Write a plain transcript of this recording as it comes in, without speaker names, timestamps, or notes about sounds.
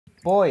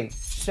Boy,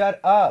 shut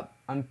up.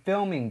 I'm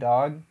filming,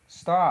 dog.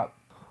 Stop.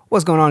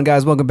 What's going on,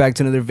 guys? Welcome back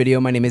to another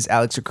video. My name is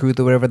Alex or Kruth,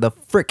 or whatever the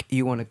frick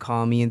you want to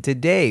call me. And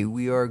today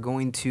we are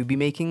going to be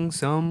making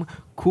some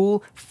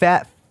cool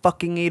fat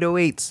fucking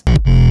 808s.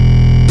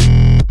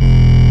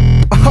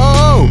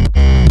 Oh!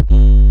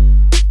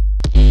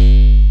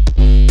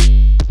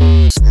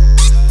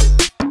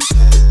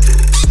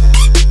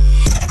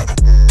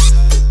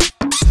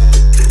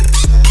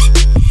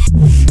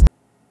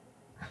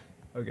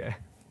 Okay.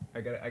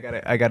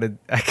 I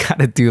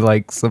gotta do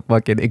like some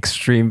fucking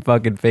extreme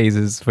fucking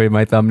phases for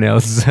my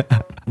thumbnails.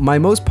 My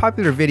most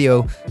popular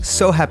video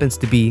so happens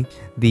to be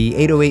the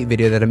 808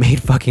 video that I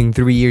made fucking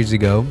 3 years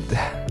ago.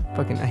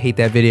 Fucking, I hate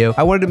that video.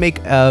 I wanted to make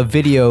a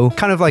video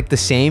kind of like the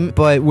same,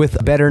 but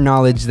with better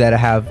knowledge that I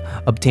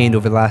have obtained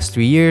over the last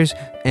 3 years.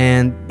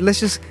 And let's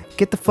just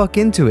get the fuck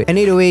into it. An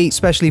 808,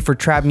 especially for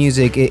trap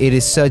music, it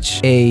is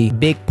such a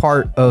big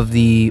part of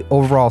the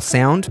overall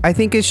sound. I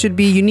think it should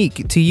be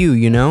unique to you,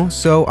 you know?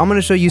 So I'm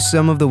gonna show you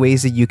some of the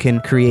ways that you can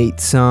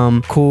create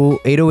some cool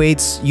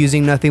 808s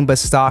using nothing but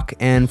stock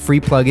and free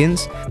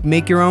plugins.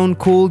 Make your own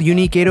cool,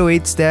 unique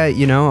 808s that,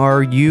 you know,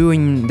 are you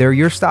and they're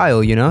your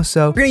style, you know?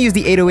 So we're gonna use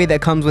the 808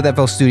 that comes with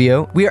FL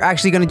Studio. We are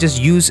actually gonna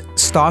just use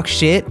stock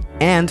shit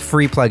and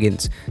free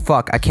plugins.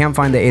 Fuck, I can't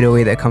find the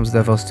 808 that comes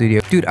with FL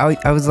Studio. Dude,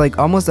 I was like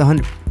almost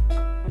 100.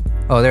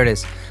 Oh, there it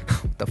is.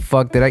 The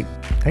fuck, did I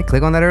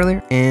click on that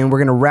earlier? And we're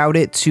gonna route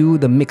it to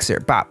the mixer.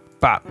 Bop,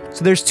 bop.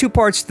 So there's two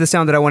parts to the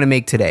sound that I wanna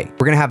make today.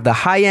 We're gonna have the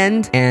high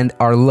end and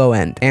our low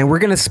end. And we're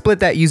gonna split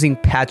that using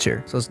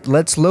Patcher. So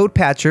let's load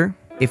Patcher.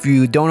 If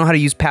you don't know how to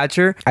use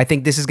Patcher, I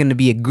think this is gonna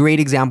be a great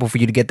example for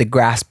you to get the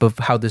grasp of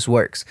how this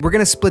works. We're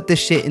gonna split this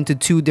shit into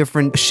two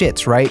different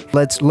shits, right?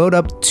 Let's load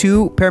up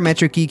two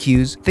parametric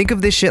EQs. Think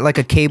of this shit like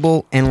a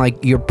cable and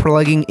like you're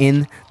plugging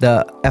in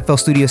the FL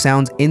Studio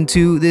sounds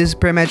into this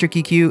parametric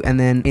EQ and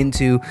then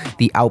into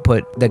the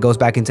output that goes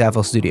back into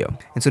FL Studio.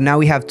 And so now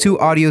we have two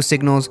audio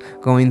signals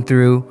going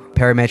through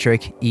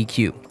parametric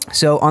EQ.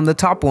 So on the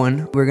top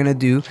one, we're gonna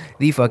do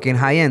the fucking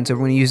high end. So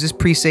we're gonna use this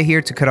preset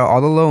here to cut out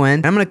all the low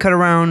end. I'm gonna cut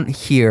around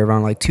here,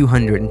 around like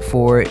 200. And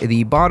for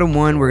the bottom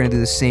one, we're gonna do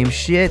the same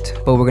shit,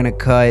 but we're gonna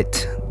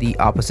cut the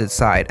opposite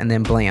side and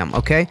then blam,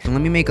 okay? And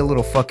let me make a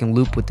little fucking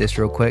loop with this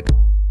real quick.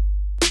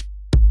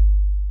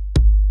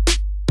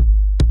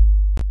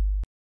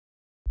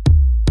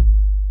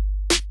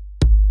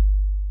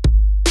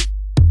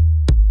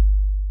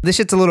 This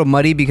shit's a little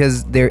muddy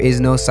because there is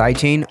no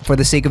sidechain. For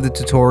the sake of the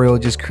tutorial,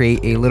 just create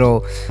a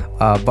little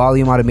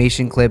volume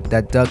automation clip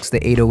that ducks the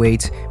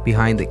 808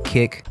 behind the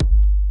kick.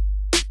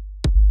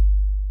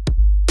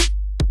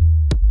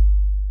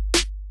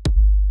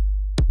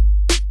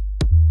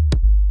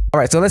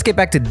 Alright, so let's get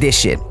back to this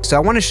shit. So I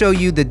want to show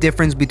you the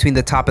difference between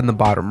the top and the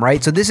bottom,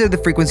 right? So these are the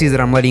frequencies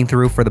that I'm letting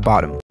through for the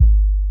bottom.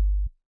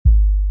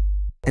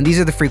 And these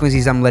are the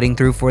frequencies I'm letting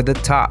through for the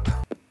top.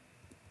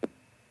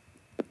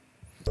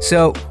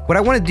 So what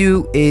I want to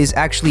do is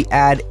actually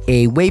add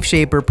a wave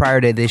shaper prior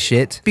to this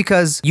shit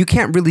because you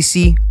can't really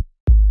see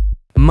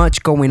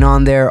much going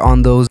on there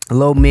on those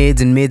low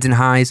mids and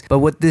highs. But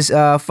what this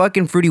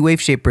fucking fruity wave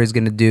shaper is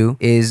going to do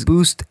is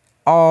boost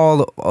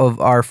all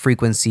of our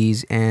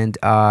frequencies. And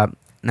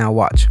now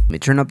watch. Let me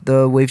turn up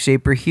the wave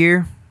shaper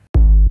here.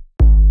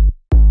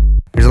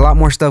 There's a lot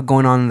more stuff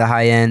going on in the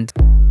high end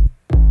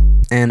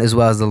and as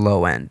well as the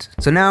low end.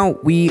 So now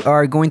we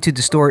are going to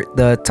distort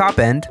the top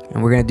end,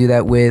 and we're gonna do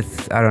that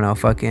with, I don't know,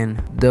 fucking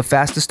the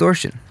fast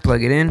distortion.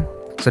 Plug it in.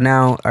 So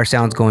now our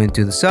sound's going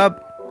to the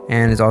sub,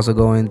 and it's also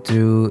going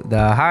through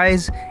the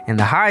highs, and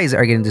the highs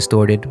are getting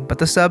distorted, but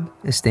the sub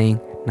is staying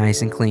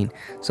nice and clean.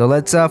 So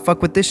let's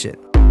fuck with this shit.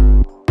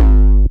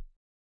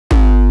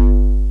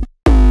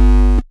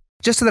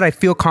 Just so that I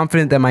feel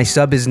confident that my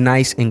sub is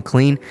nice and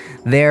clean,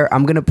 there,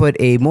 I'm gonna put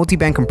a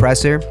multi-band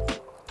compressor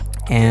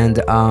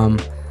and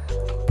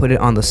put it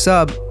on the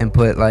sub and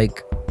put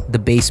like the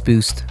bass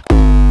boost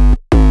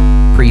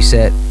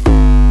preset.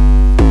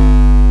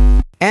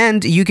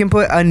 And you can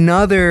put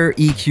another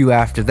EQ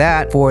after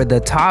that for the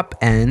top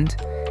end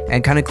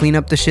and kind of clean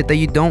up the shit that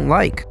you don't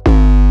like.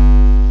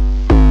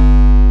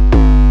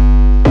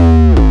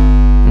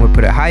 We'll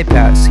put a high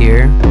pass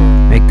here,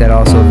 make that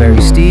also very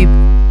steep.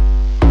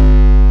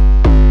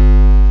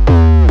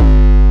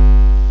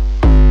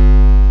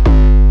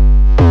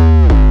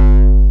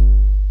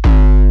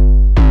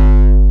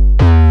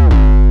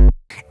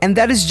 And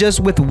that is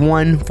just with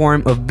one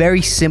form of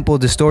very simple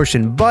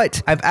distortion,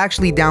 but I've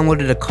actually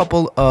downloaded a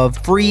couple of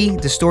free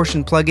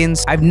distortion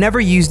plugins. I've never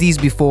used these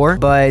before,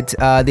 but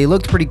they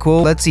looked pretty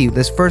cool. Let's see,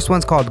 this first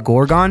one's called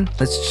Gorgon.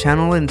 Let's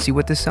channel it and see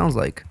what this sounds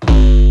like.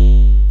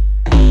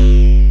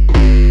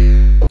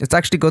 Let's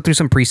actually go through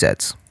some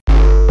presets.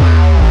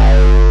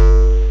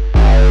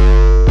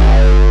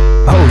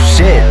 Oh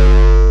shit.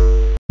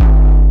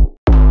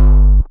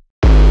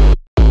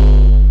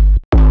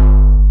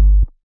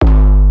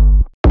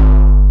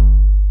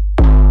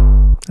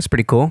 That's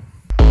pretty cool.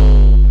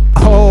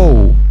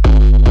 Oh!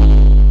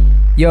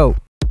 Yo.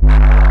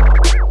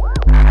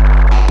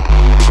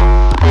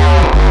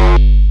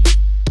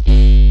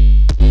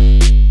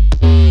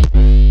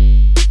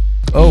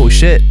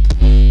 shit.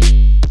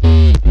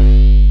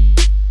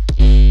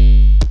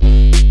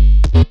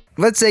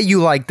 Let's say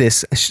you like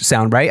this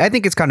sound, right? I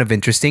think it's kind of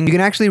interesting. You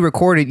can actually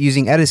record it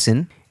using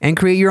Edison and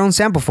create your own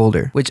sample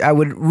folder, which I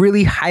would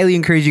really highly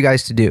encourage you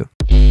guys to do.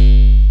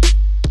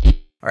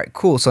 All right,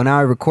 cool. So now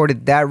I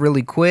recorded that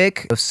really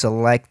quick.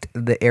 Select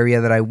the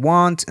area that I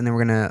want, and then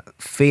we're gonna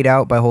fade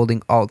out by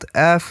holding Alt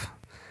F.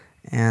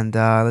 And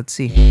let's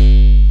see.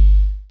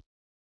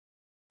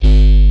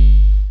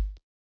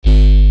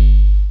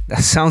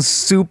 That sounds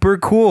super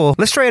cool.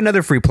 Let's try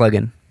another free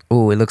plugin.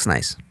 Oh, it looks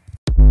nice.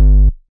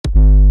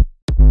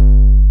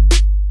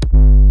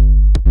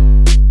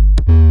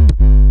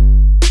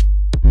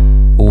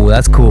 Oh,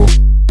 that's cool.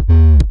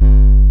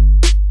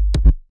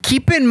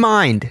 Keep in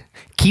mind,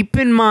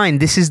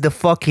 this is the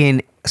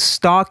fucking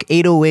stock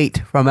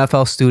 808 from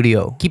FL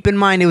Studio. Keep in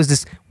mind, it was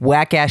this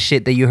whack ass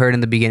shit that you heard in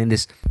the beginning.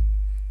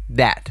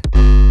 That.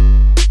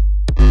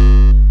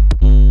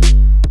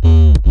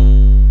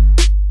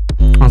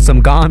 On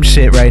some GOM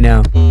shit right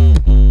now.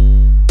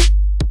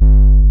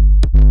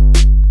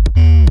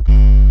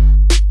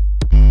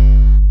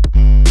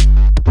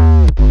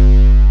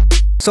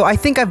 So I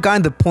think I've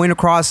gotten the point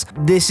across.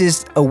 This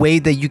is a way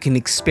that you can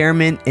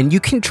experiment and you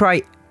can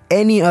try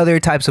any other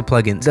types of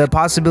plugins. The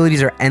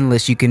possibilities are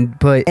endless. You can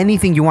put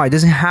anything you want. It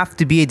doesn't have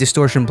to be a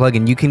distortion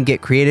plugin. You can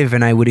get creative,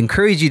 and I would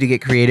encourage you to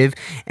get creative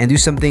and do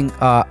something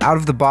out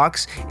of the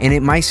box, and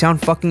it might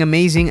sound fucking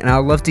amazing, and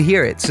I'd love to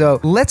hear it.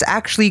 So let's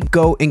actually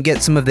go and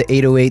get some of the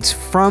 808s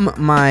from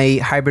my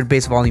Hybrid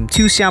Bass Volume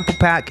 2 sample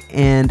pack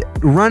and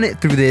run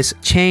it through this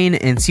chain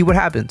and see what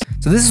happens.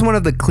 So this is one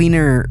of the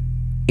cleaner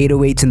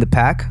 808s in the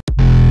pack.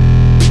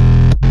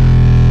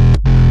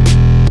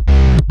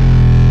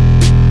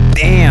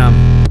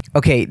 Damn.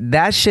 Okay,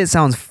 that shit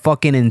sounds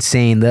fucking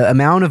insane. The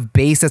amount of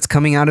bass that's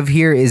coming out of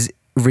here is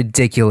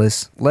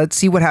ridiculous. Let's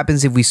see what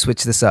happens if we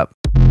switch this up.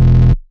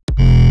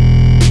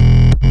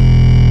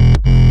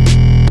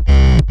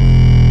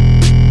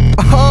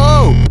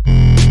 Oh!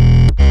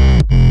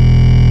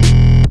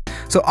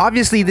 So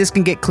obviously this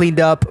can get cleaned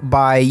up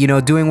by, you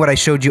know, doing what I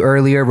showed you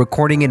earlier,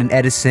 recording it in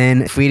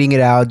Edison, feeding it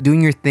out,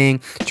 doing your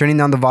thing, turning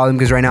down the volume,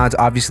 because right now it's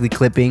obviously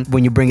clipping.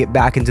 When you bring it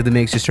back into the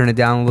mix, just turn it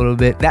down a little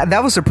bit.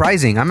 That was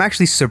surprising. I'm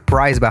actually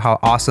surprised by how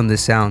awesome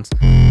this sounds.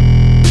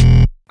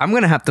 I'm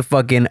gonna have to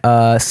fucking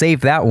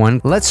save that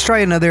one. Let's try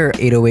another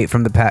 808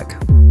 from the pack.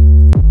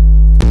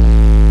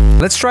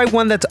 Let's try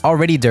one that's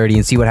already dirty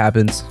and see what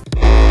happens.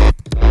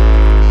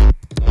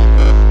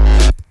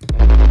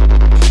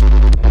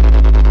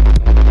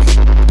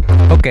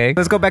 Okay,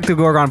 let's go back to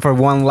Gorgon for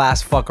one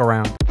last fuck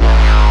around.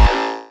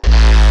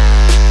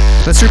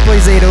 Let's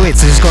replace the 808s,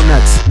 so just go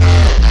nuts.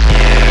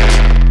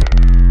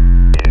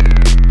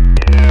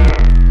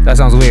 That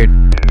sounds weird.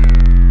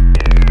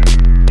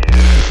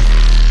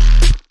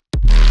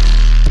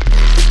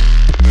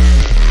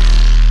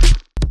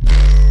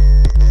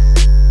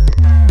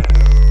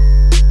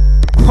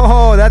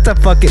 Oh, that's a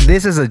fucking,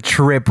 this is a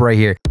trip right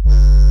here.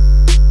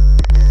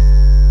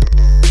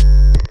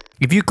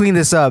 If you clean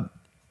this up,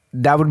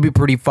 that would be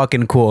pretty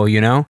fucking cool,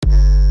 you know?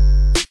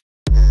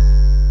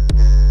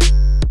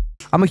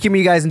 I'm gonna humor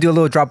you guys and do a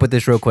little drop with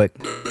this real quick.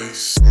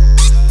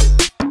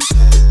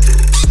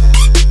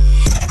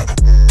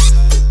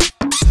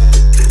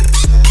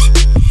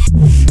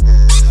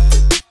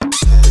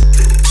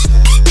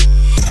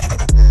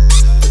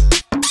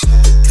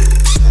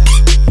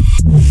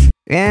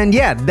 And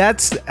yeah,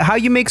 that's how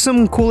you make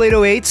some cool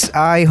 808s.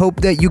 I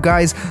hope that you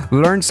guys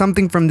learned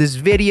something from this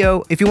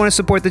video. If you want to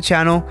support the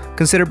channel,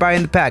 consider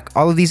buying the pack.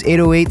 All of these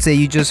 808s that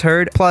you just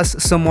heard, plus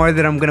some more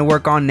that I'm going to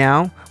work on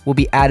now, will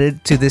be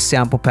added to this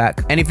sample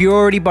pack. And if you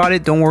already bought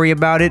it, don't worry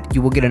about it.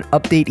 You will get an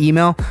update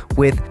email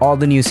with all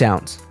the new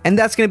sounds. And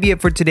that's going to be it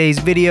for today's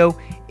video.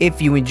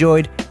 If you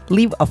enjoyed,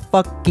 leave a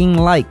fucking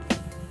like.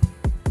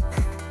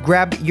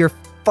 Grab your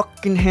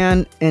fucking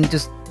hand and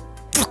just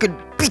fucking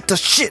beat the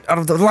shit out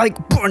of the like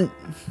button.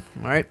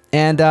 All right,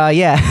 and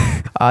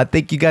yeah,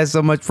 thank you guys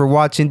so much for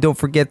watching. Don't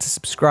forget to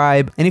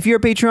subscribe, and if you're a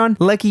Patreon,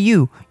 lucky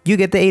you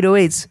get the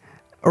 808s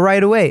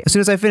right away. As soon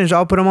as I finish,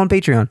 I'll put them on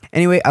Patreon.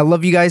 Anyway, I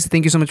love you guys.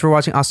 Thank you so much for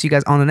watching. I'll see you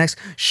guys on the next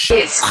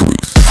shit.